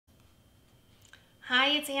Hi,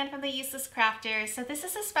 it's Anne from the Useless Crafter. So this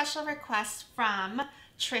is a special request from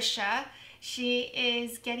Trisha. She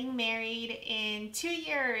is getting married in 2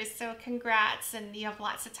 years, so congrats, and you have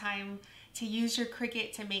lots of time to use your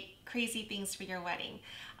Cricut to make crazy things for your wedding.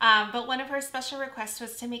 But one of her special requests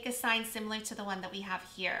was to make a sign similar to the one that we have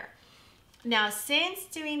here. Now, since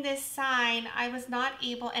doing this sign, I was not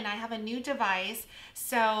able, and I have a new device,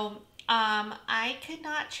 so I could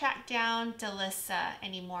not track down Delissa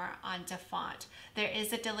anymore on DaFont. There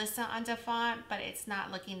is a Delissa on DaFont, but it's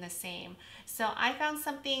not looking the same. So I found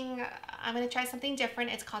something, I'm going to try something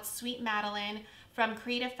different. It's called Sweet Madeline from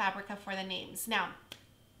Creative Fabrica for the names. Now,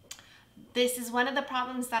 this is one of the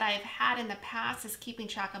problems that I've had in the past is keeping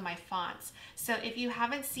track of my fonts. So if you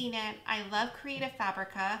haven't seen it, I love Creative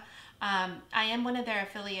Fabrica. I am one of their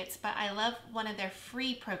affiliates, but I love one of their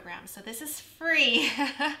free programs. So this is free,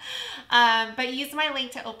 but use my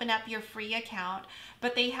link to open up your free account.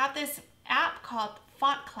 But they have this app called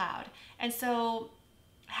Font Cloud. And so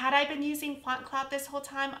had I been using Font Cloud this whole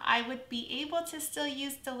time, I would be able to still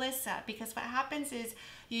use Delissa, because what happens is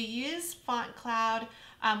you use Font Cloud.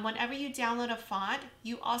 Whenever you download a font,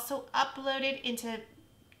 you also upload it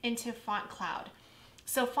into Font Cloud.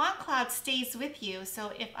 So Font Cloud stays with you.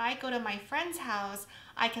 So if I go to my friend's house,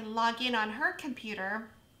 I can log in on her computer,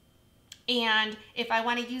 and if I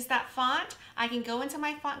want to use that font, I can go into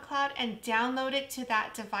my Font Cloud and download it to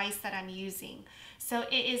that device that I'm using. So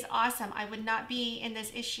it is awesome. I would not be in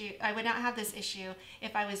this issue. I would not have this issue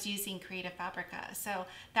if I was using Creative Fabrica. So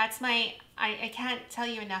that's my, I can't tell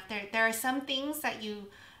you enough. There are some things that you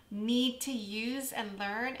need to use and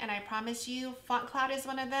learn, and I promise you Font Cloud is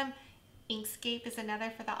one of them. Inkscape is another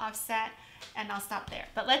for the offset, and I'll stop there.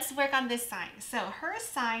 But let's work on this sign. So her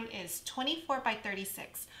sign is 24 by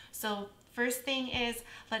 36. So first thing is,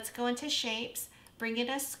 let's go into shapes, bring in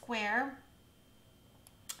a square,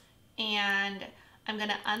 and I'm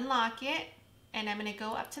gonna unlock it, and I'm gonna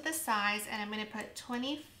go up to the size, and I'm gonna put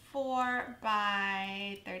 24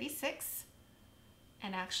 by 36.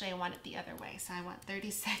 And actually I want it the other way. So I want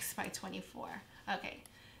 36 by 24. Okay,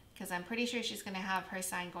 because I'm pretty sure she's gonna have her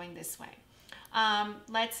sign going this way.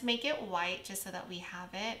 Let's make it white just so that we have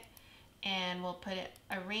it, and we'll put it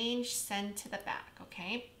arrange, send to the back,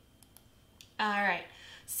 okay? All right,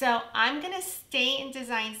 so I'm gonna stay in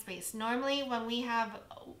design space. Normally when we have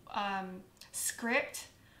script,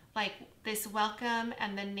 like this welcome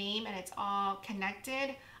and the name, and it's all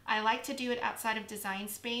connected, I like to do it outside of design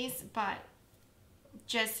space, but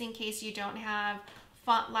just in case you don't have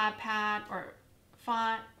Font Lab Pad or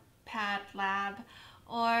Font Pad Lab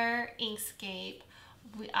or Inkscape,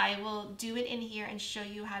 I will do it in here and show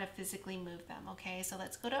you how to physically move them. Okay, so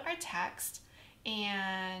let's go to our text,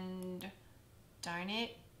 and darn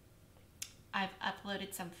it, I've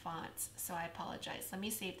uploaded some fonts, so I apologize. Let me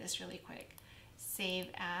save this really quick. Save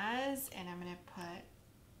as, and I'm gonna put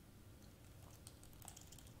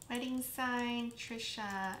wedding sign,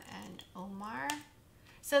 Trisha and Omar.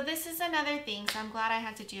 So this is another thing, so I'm glad I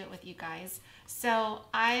had to do it with you guys. So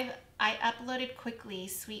I uploaded quickly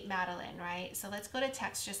Sweet Madeline, right? So let's go to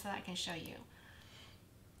text just so that I can show you.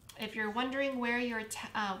 If you're wondering where your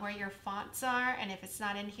fonts are, and if it's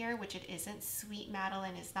not in here, which it isn't, Sweet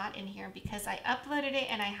Madeline is not in here because I uploaded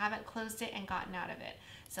it and I haven't closed it and gotten out of it.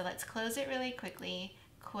 So let's close it really quickly,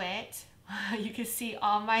 quit. You can see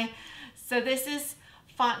all my, so this is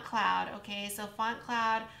Font Cloud, okay? So Font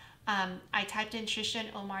Cloud, I typed in Trisha and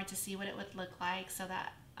Omar to see what it would look like, so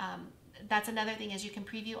that that's another thing, is you can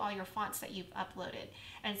preview all your fonts that you've uploaded.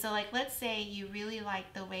 And so like, let's say you really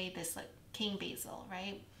like the way this look, King Basil,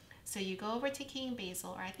 right? So you go over to King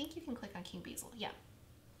Basil, or I think you can click on King Basil, yeah.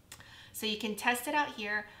 So you can test it out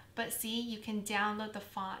here, but see, you can download the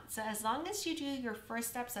font. So as long as you do your first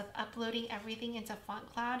steps of uploading everything into Font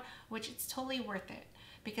Cloud, which it's totally worth it,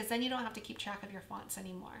 because then you don't have to keep track of your fonts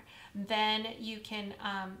anymore. Then you can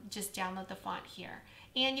just download the font here,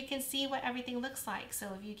 and you can see what everything looks like. So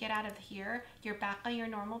if you get out of here, you're back on your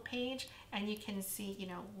normal page, and you can see, you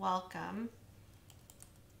know, welcome,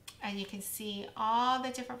 and you can see all the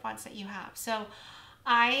different fonts that you have. So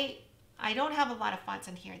I don't have a lot of fonts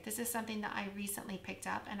in here. This is something that I recently picked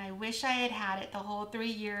up, and I wish I had had it the whole 3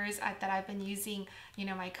 years that I've been using, you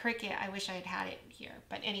know, my Cricut. I wish I had had it here,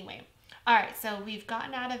 but anyway. All right, so we've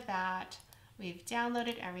gotten out of that. We've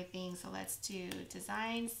downloaded everything. So let's do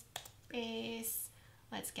design space.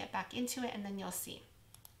 Let's get back into it, and then you'll see.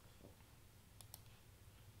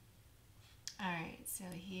 All right, so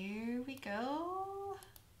here we go.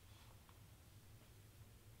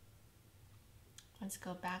 Let's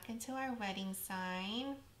go back into our wedding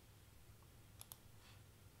sign.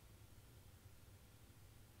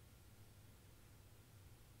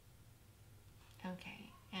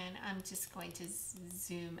 Okay, and I'm just going to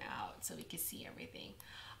zoom out so we can see everything.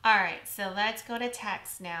 All right, so let's go to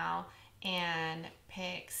text now and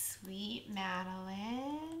pick Sweet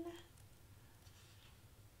Madeline.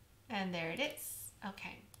 And there it is.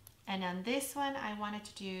 Okay. And on this one, I wanted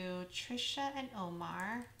to do Trisha and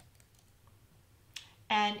Omar.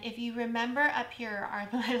 And if you remember up here are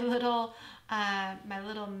my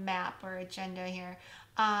little map or agenda here.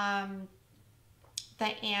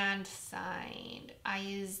 The and sign. I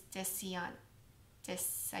use Descianti.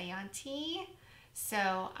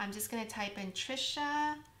 So I'm just going to type in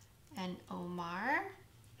Trisha and Omar,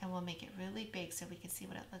 and we'll make it really big so we can see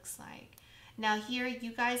what it looks like. Now here,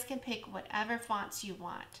 you guys can pick whatever fonts you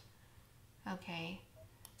want. Okay,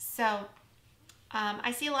 so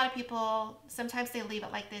I see a lot of people, sometimes they leave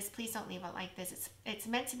it like this. Please don't leave it like this. It's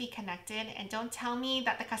meant to be connected, and don't tell me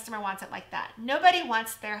that the customer wants it like that. Nobody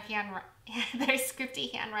wants their their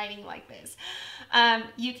scripty handwriting like this.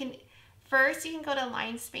 You can go to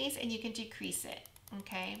line space and you can decrease it.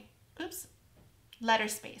 Okay, oops, letter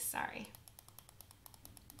space, sorry.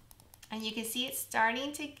 And you can see it's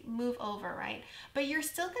starting to move over, right? But you're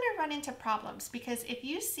still going to run into problems, because if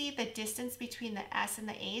you see the distance between the S and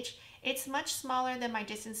the H, it's much smaller than my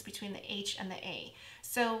distance between the H and the A.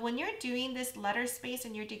 So when you're doing this letter space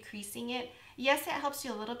and you're decreasing it, yes, it helps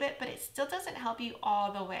you a little bit, but it still doesn't help you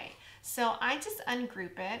all the way. So I just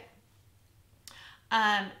ungroup it,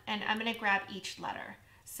 and I'm going to grab each letter.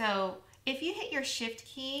 So if you hit your shift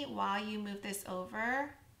key while you move this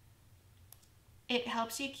over, it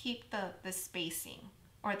helps you keep the spacing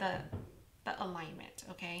or the alignment,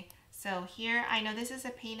 okay? So here, I know this is a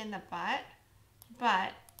pain in the butt,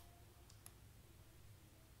 but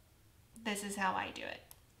this is how I do it.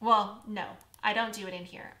 Well, no, I don't do it in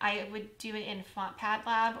here. I would do it in FontPad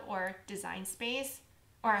Lab or Design Space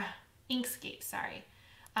or Inkscape, sorry.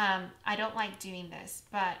 I don't like doing this,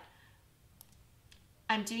 but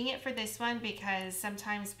I'm doing it for this one because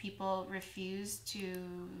sometimes people refuse to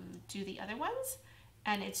do the other ones,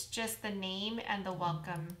 and it's just the name and the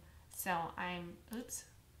welcome. So oops.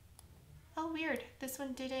 Oh, weird. This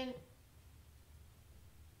one didn't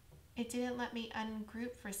let me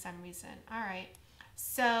ungroup for some reason. All right.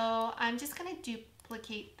 So I'm just going to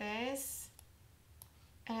duplicate this,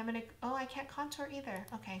 and I'm going to, oh, I can't contour either.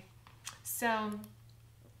 Okay. So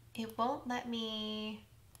it won't let me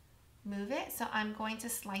move it, so I'm going to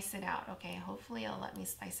slice it out. Okay, hopefully it'll let me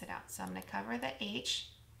slice it out. So I'm going to cover the H,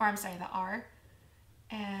 or I'm sorry, the R,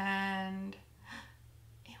 and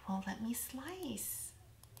it won't let me slice.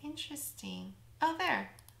 Interesting. Oh, there.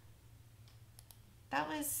 That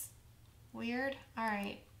was weird. All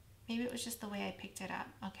right, maybe it was just the way I picked it up.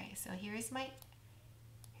 Okay, so here's my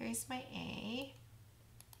A,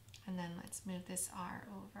 and then let's move this R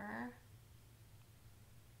over.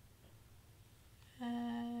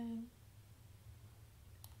 And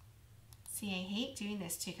see, I hate doing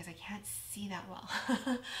this too because I can't see that well.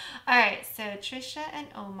 All right, so Trisha and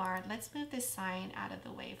Omar, let's move this sign out of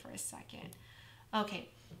the way for a second. Okay,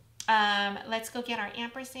 let's go get our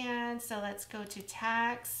ampersand. So let's go to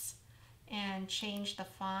text and change the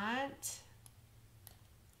font.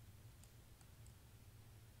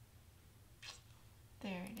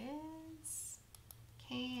 There it is.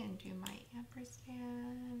 Okay, and do my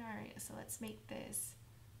ampersand. All right, so let's make this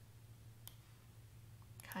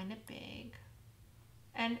kind of big.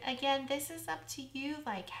 And again, this is up to you,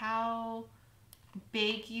 like how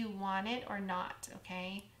big you want it or not,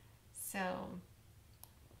 okay? So,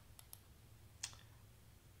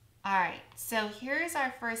 all right, so here's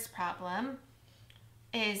our first problem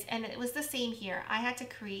and it was the same here. I had to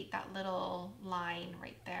create that little line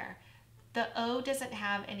right there. The O doesn't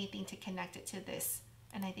have anything to connect it to this,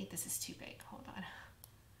 and I think this is too big. Hold on.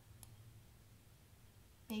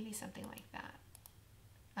 Maybe something like that.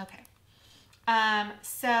 Okay.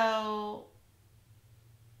 So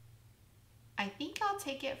I think I'll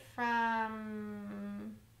take it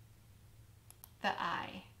from the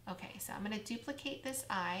I. Okay, so I'm going to duplicate this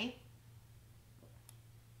I.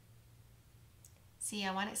 See,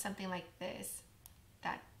 I want it something like this,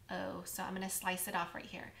 that O. So I'm going to slice it off right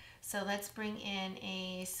here. So let's bring in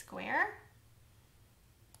a square.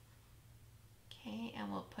 Okay,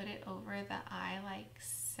 and we'll put it over the I like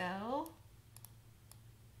so.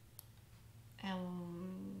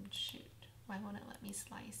 And shoot, why won't it let me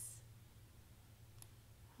slice?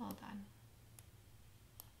 Hold on.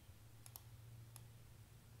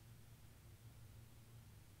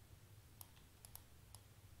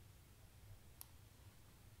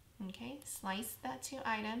 Okay, slice that 2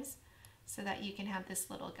 items so that you can have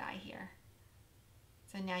this little guy here.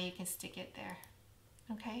 So now you can stick it there.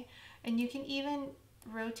 Okay, and you can even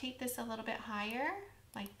rotate this a little bit higher,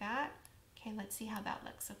 like that. Okay, let's see how that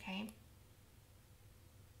looks, okay?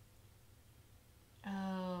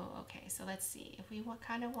 Oh, okay, so let's see. If we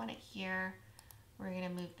kind of want it here, we're gonna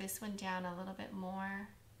move this one down a little bit more.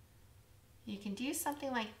 You can do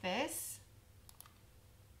something like this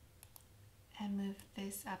and move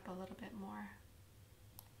this up a little bit more.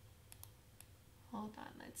 Hold on,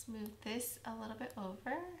 let's move this a little bit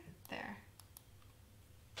over there.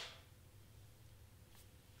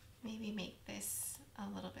 Maybe make this a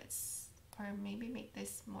little bit, or maybe make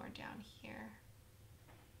this more down here.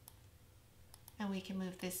 And we can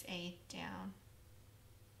move this A down.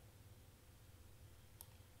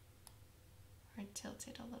 Or tilt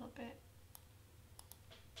it a little bit.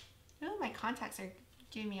 Oh, my contacts are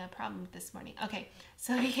giving me a problem this morning. Okay,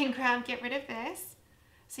 so we can get rid of this.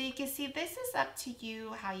 So you can see this is up to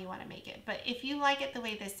you how you want to make it. But if you like it the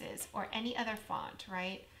way this is, or any other font,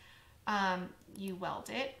 right? You weld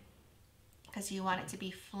it because you want it to be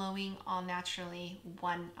flowing all naturally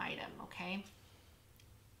one item, okay?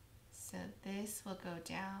 So this will go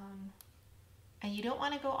down. And you don't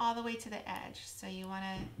want to go all the way to the edge. So you want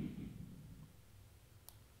to,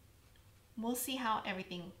 we'll see how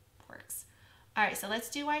everything works. All right, so let's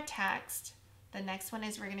do our text. The next one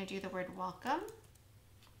is we're going to do the word welcome.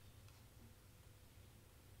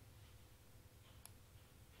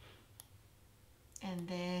 And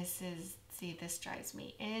this is, see, this drives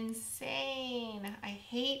me insane. I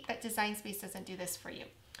hate that Design Space doesn't do this for you,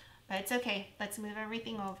 but it's okay. Let's move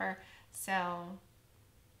everything over. So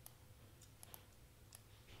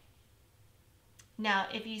now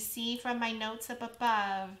if you see from my notes up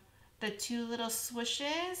above, the two little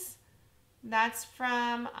swooshes, that's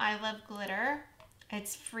from I Love Glitter.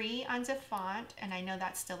 It's free on DeFont, and I know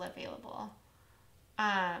that's still available.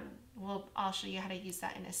 I'll show you how to use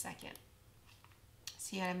that in a second.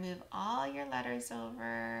 So you gotta move all your letters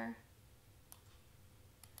over.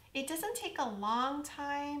 It doesn't take a long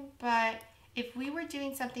time, but if we were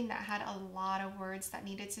doing something that had a lot of words that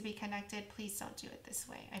needed to be connected, please don't do it this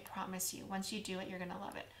way. I promise you, once you do it, you're gonna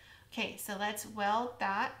love it. Okay, so let's weld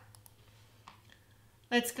that.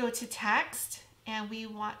 Let's go to text, and we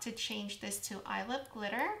want to change this to I Love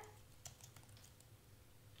Glitter.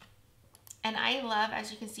 And I love,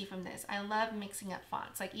 as you can see from this, I love mixing up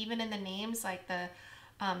fonts. Like even in the names, like the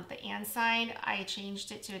and sign, I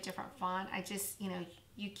changed it to a different font. I just, you know,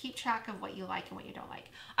 you keep track of what you like and what you don't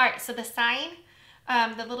like. All right, so the sign,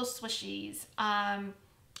 the little swishies,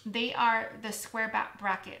 they are the square back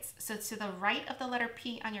brackets. So to the right of the letter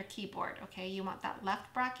P on your keyboard, okay? You want that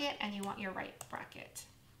left bracket and you want your right bracket,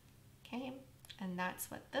 okay? And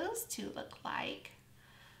that's what those two look like.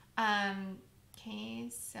 Okay,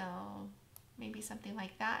 so maybe something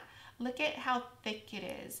like that. Look at how thick it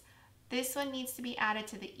is. This one needs to be added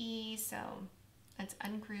to the E, so let's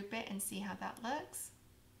ungroup it and see how that looks.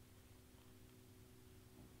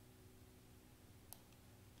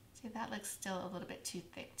 See, that looks still a little bit too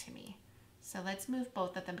thick to me. So let's move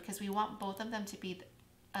both of them because we want both of them to be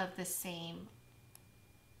of the same.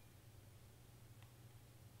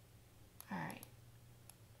 All right,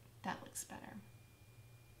 that looks better.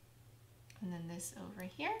 And then this over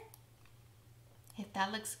here. If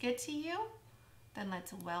that looks good to you, then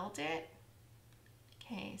let's weld it.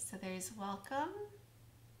 Okay, so there's welcome.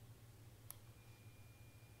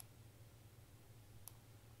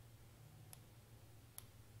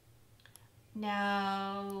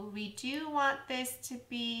 Now we do want this to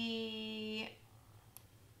be,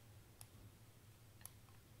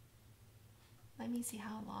 let me see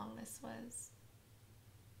how long this was.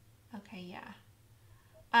 Okay,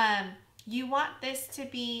 yeah. You want this to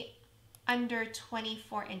be under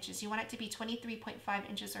 24 inches. You want it to be 23.5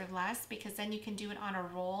 inches or less because then you can do it on a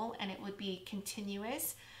roll and it would be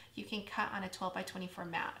continuous. You can cut on a 12 by 24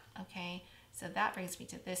 mat, okay? So that brings me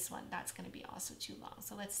to this one. That's gonna be also too long.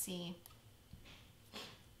 So let's see,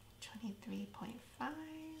 23.5.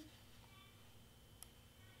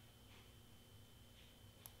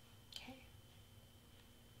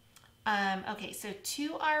 Okay, so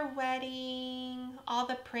to our wedding, all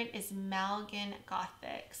the print is Malgun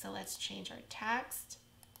Gothic. So let's change our text.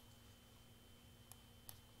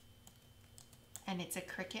 And it's a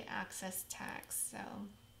Cricut access text, so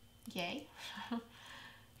yay.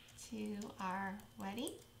 To our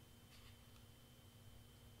wedding.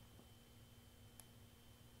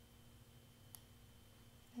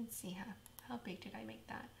 Let's see how big did I make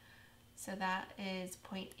that? So that is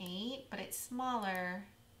 0.8, but it's smaller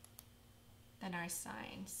than our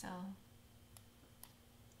sign, so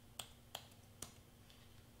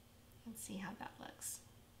let's see how that looks.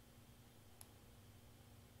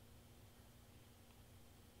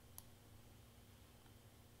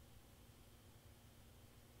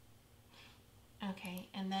 Okay,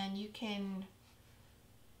 and then you can,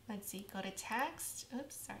 let's see, go to text,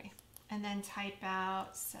 oops, sorry, and then type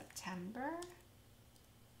out September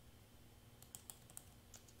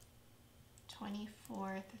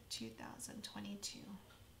 24th, 2022.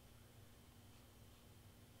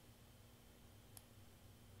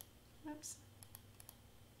 Oops.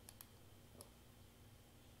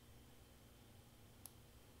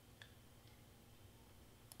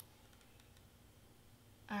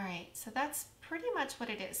 All right, so that's pretty much what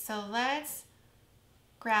it is. So let's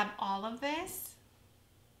grab all of this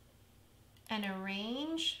and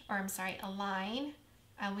arrange, or I'm sorry, align.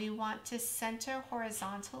 And we want to center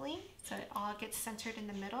horizontally so it all gets centered in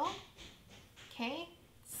the middle. Okay,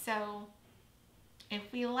 so if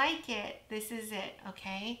we like it, this is it,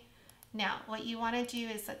 okay? Now, what you want to do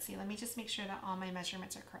is, let's see, let me just make sure that all my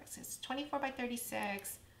measurements are correct. So it's 24 by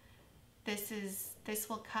 36. This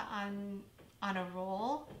will cut on a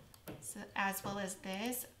roll, so as well as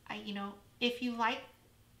this. You know, if you like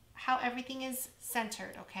how everything is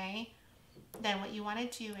centered, okay, then what you want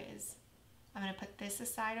to do is, I'm going to put this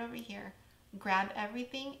aside over here, grab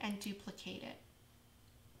everything and duplicate it.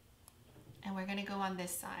 And we're going to go on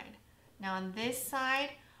this side. Now on this side,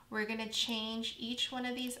 we're going to change each one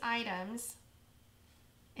of these items.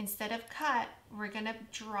 Instead of cut, we're going to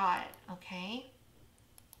draw it, okay?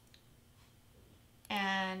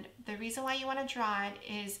 And the reason why you want to draw it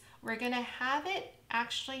is we're going to have it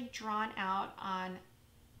actually drawn out on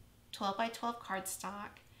 12 by 12 cardstock,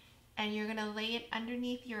 and you're going to lay it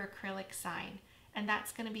underneath your acrylic sign, and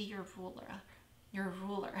that's going to be your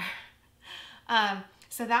ruler.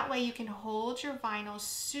 So that way you can hold your vinyl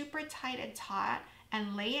super tight and taut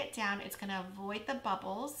and lay it down. It's going to avoid the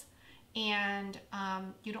bubbles, and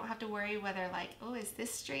you don't have to worry whether like, oh, is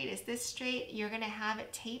this straight? Is this straight? You're going to have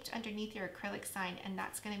it taped underneath your acrylic sign, and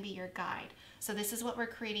that's going to be your guide. So this is what we're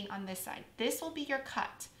creating on this side. This will be your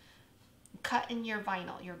cut in your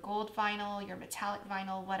vinyl, your gold vinyl, your metallic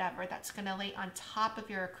vinyl, whatever. That's going to lay on top of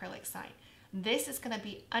your acrylic sign. This is going to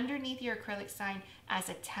be underneath your acrylic sign as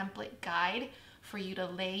a template guide for you to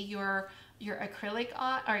lay your acrylic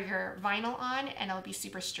on, or your vinyl on, and it'll be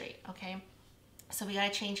super straight, okay? So we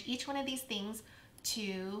got to change each one of these things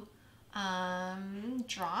to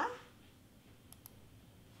draw.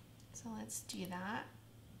 So let's do that.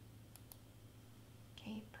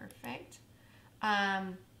 Okay, perfect.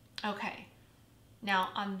 Okay, now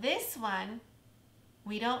on this one,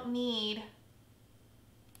 we don't need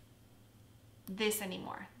this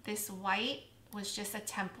anymore. This white was just a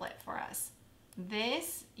template for us.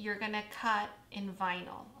 This, you're gonna cut in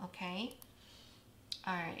vinyl, okay?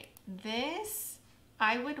 All right, this,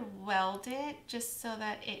 I would weld it just so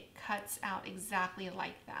that it cuts out exactly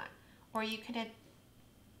like that. Or you could,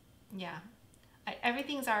 yeah,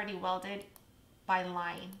 everything's already welded by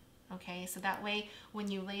line. Okay, so that way when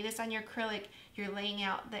you lay this on your acrylic, you're laying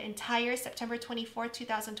out the entire September 24th,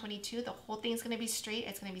 2022. The whole thing's going to be straight.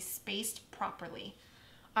 It's going to be spaced properly.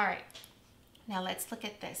 All right, now let's look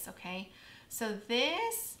at this, okay? So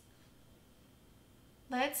this,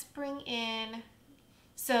 let's bring in,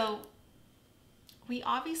 so we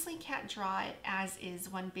obviously can't draw it as is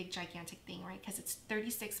one big gigantic thing, right? Because it's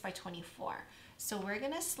 36 by 24. So we're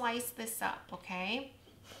going to slice this up, okay?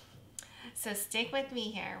 So stick with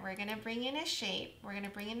me here. We're going to bring in a shape. We're going to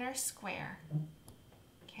bring in our square.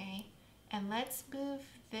 Okay. And let's move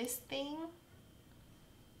this thing.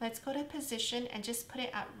 Let's go to position and just put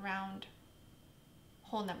it at round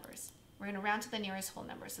whole numbers. We're going to round to the nearest whole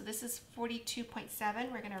number. So this is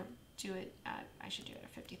 42.7. We're going to do it at, I should do it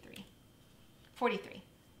at 53. 43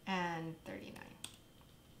 and 39.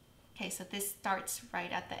 Okay, so this starts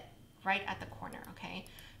right at the corner, okay?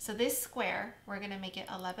 So this square, we're going to make it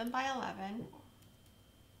 11 by 11.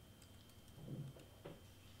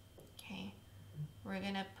 Okay, we're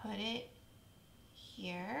going to put it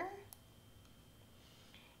here.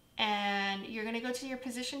 And you're going to go to your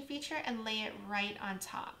position feature and lay it right on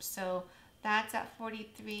top. So that's at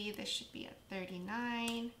 43. This should be at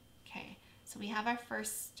 39. Okay, so we have our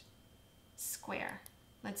first square.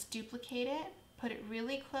 Let's duplicate it, put it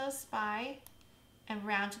really close by, and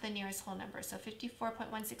round to the nearest whole number. So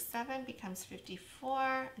 54.167 becomes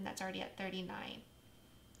 54, and that's already at 39.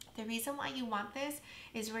 The reason why you want this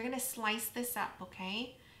is we're going to slice this up,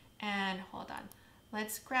 okay? And hold on.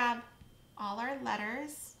 Let's grab all our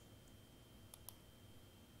letters.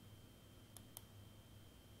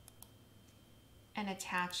 And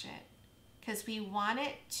attach it, because we want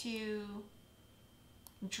it to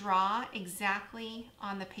draw exactly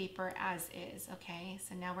on the paper as is, okay?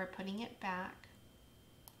 So now we're putting it back.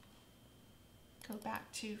 Go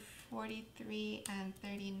back to 43 and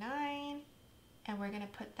 39. and we're gonna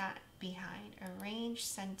put that behind. Arrange,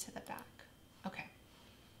 send to the back. Okay,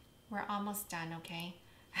 we're almost done, okay?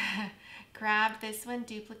 Grab this one,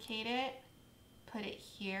 duplicate it, put it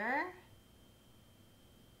here,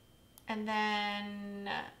 and then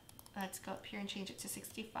let's go up here and change it to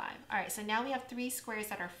 65. All right, so now we have 3 squares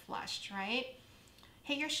that are flushed, right?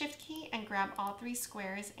 Hit your shift key and grab all 3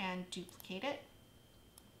 squares and duplicate it.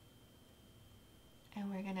 And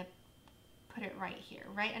we're gonna put it right here,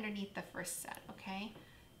 right underneath the first set, okay?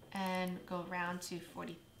 And go around to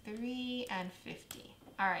 43 and 50.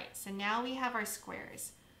 All right, so now we have our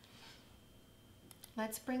squares.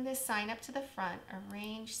 Let's bring this sign up to the front,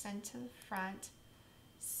 arrange, send to the front.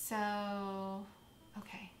 So,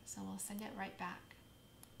 okay, so we'll send it right back.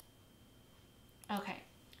 Okay,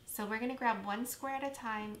 so we're gonna grab 1 square at a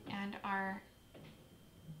time and our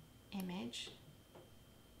image.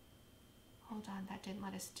 Hold on, that didn't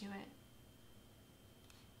let us do it.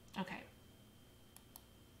 Okay.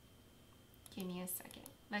 Give me a second.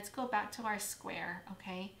 Let's go back to our square,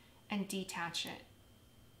 okay, and detach it.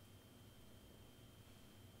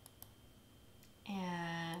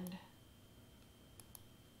 And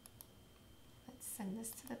let's send this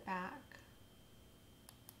to the back.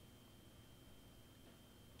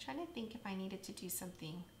 I'm trying to think if I needed to do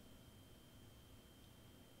something.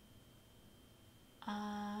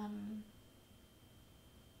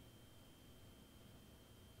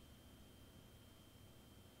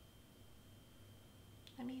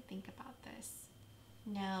 Let me think about this.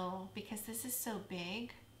 No, because this is so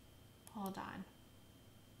big. Hold on.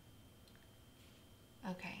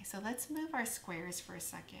 Okay, so let's move our squares for a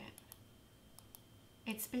second.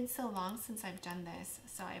 It's been so long since I've done this,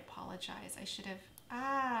 so I apologize. I should have,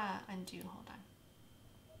 undo, hold on.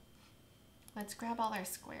 Let's grab all our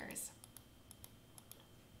squares.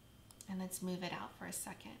 And let's move it out for a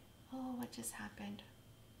second. Oh, what just happened?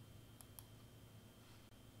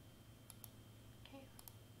 Okay.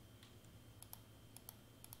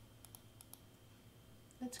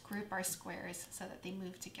 Let's group our squares so that they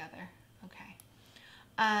move together. Okay.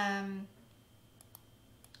 I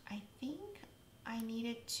think I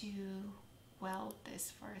needed to weld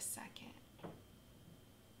this for a second.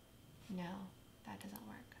 No, that doesn't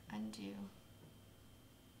work. Undo.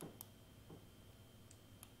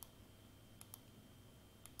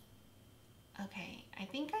 Okay, I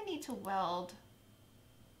think I need to weld.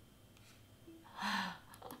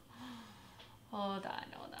 Hold on.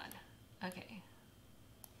 Okay.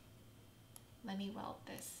 Let me weld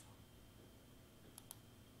this.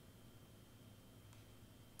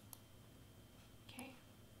 Okay.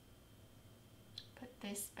 Put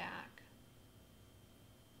this back.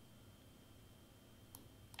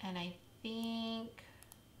 And I think,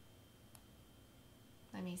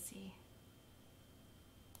 let me see.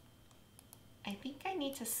 I think I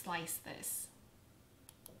need to slice this.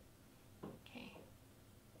 Okay.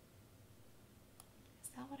 Is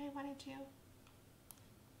that what I want to do?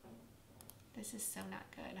 This is so not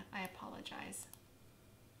good. I apologize.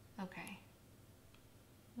 Okay.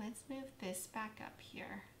 Let's move this back up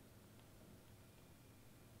here.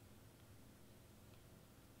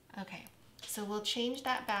 Okay, so we'll change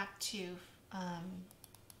that back to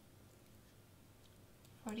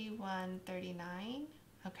 4139.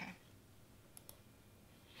 Okay.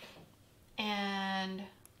 And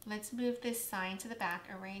let's move this sign to the back,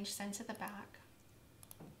 arrange, send to the back.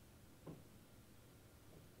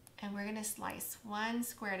 And we're gonna slice 1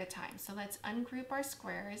 square at a time. So let's ungroup our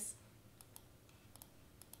squares.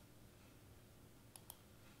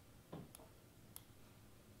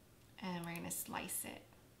 And we're gonna slice it.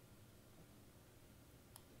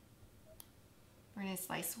 We're gonna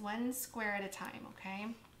slice 1 square at a time, okay?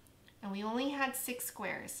 And we only had 6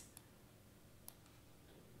 squares.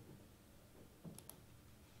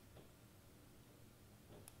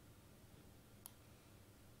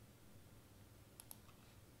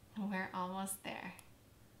 We're almost there.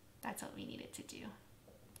 That's what we needed to do.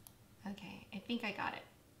 Okay, I think I got it.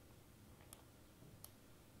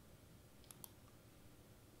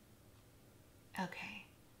 Okay,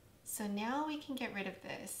 so now we can get rid of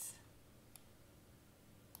this.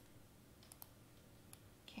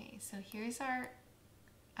 Okay, so here's our,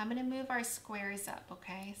 I'm gonna move our squares up,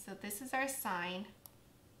 okay? So this is our sign.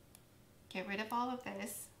 Get rid of all of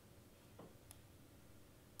this.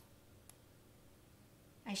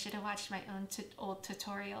 I should have watched my own old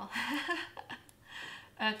tutorial.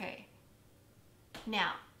 Okay,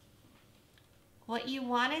 now what you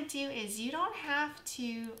want to do is you don't have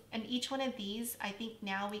to, and each one of these, I think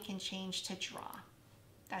now we can change to draw.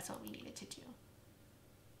 That's what we needed to do.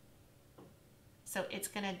 So it's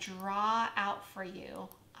going to draw out for you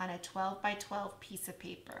on a 12 by 12 piece of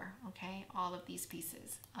paper, okay? All of these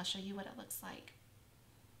pieces. I'll show you what it looks like.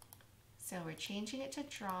 So we're changing it to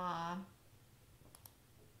draw.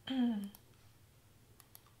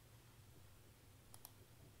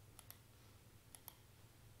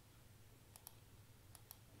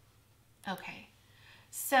 Okay,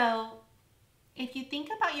 so if you think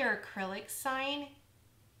about your acrylic sign,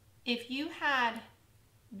 if you had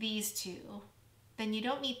these two, then you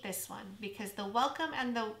don't need this one, because the welcome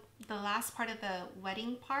and the last part of the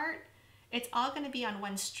wedding part, it's all going to be on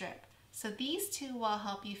one strip. So these two will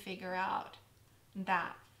help you figure out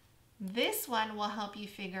that. This one will help you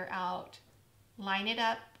figure out, line it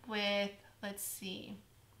up with, let's see.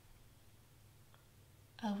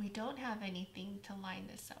 Oh, we don't have anything to line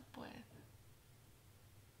this up with.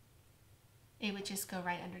 It would just go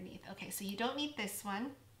right underneath. Okay, so you don't need this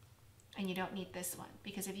one. And you don't need this one,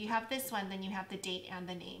 because if you have this one, then you have the date and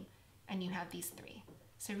the name, and you have these three.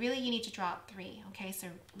 So really you need to draw out three. Okay, so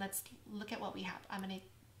let's look at what we have. I'm going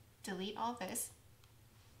to delete all this.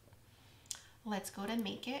 Let's go to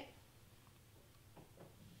make it.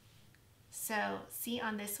 So see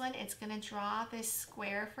on this one, it's going to draw this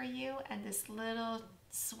square for you and this little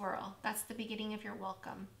swirl. That's the beginning of your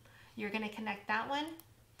welcome. You're going to connect that one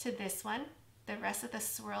to this one, the rest of the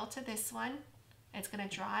swirl to this one. It's going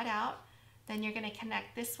to draw it out. Then you're going to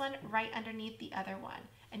connect this one right underneath the other one.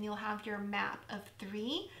 And you'll have your map of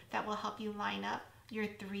three that will help you line up your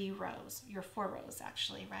 3 rows, your 4 rows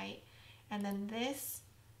actually, right? And then this,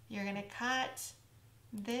 you're going to cut.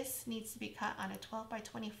 This needs to be cut on a 12 by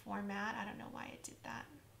 20 format. I don't know why it did that.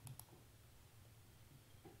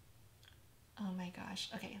 Oh my gosh.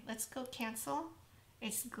 Okay, let's go cancel.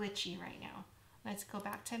 It's glitchy right now. Let's go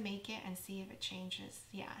back to make it and see if it changes.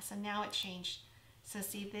 Yeah, so now it changed. So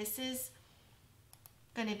see, this is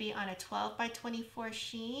going to be on a 12 by 24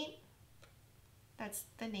 sheet.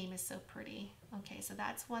 The name is so pretty. Okay, so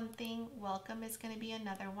that's one thing. Welcome is going to be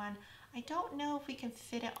another one. I don't know if we can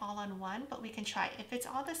fit it all on one, but we can try. If it's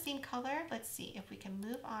all the same color, let's see if we can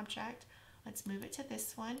move object. Let's move it to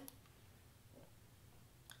this one.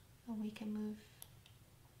 And we can move.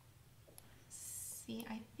 See,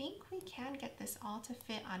 I think we can get this all to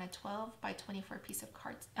fit on a 12 by 24 piece of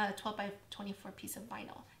cards, 12 by 24 piece of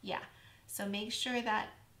vinyl. Yeah, so make sure that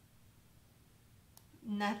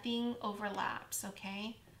nothing overlaps,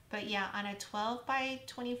 okay? But yeah, on a 12 by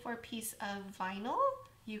 24 piece of vinyl,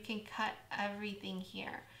 you can cut everything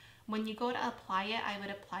here. When you go to apply it, I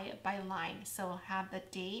would apply it by line. So have the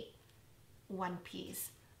date, 1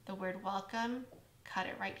 piece. The word welcome, cut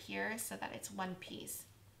it right here so that it's 1 piece.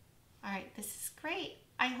 All right, this is great.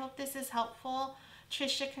 I hope this is helpful.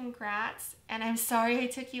 Trisha, congrats. And I'm sorry I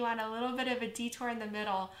took you on a little bit of a detour in the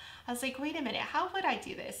middle. I was like, wait a minute, how would I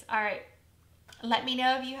do this? All right, let me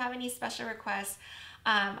know if you have any special requests.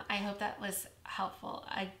 I hope that was helpful.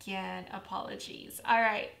 Again, apologies. All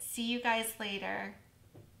right, see you guys later.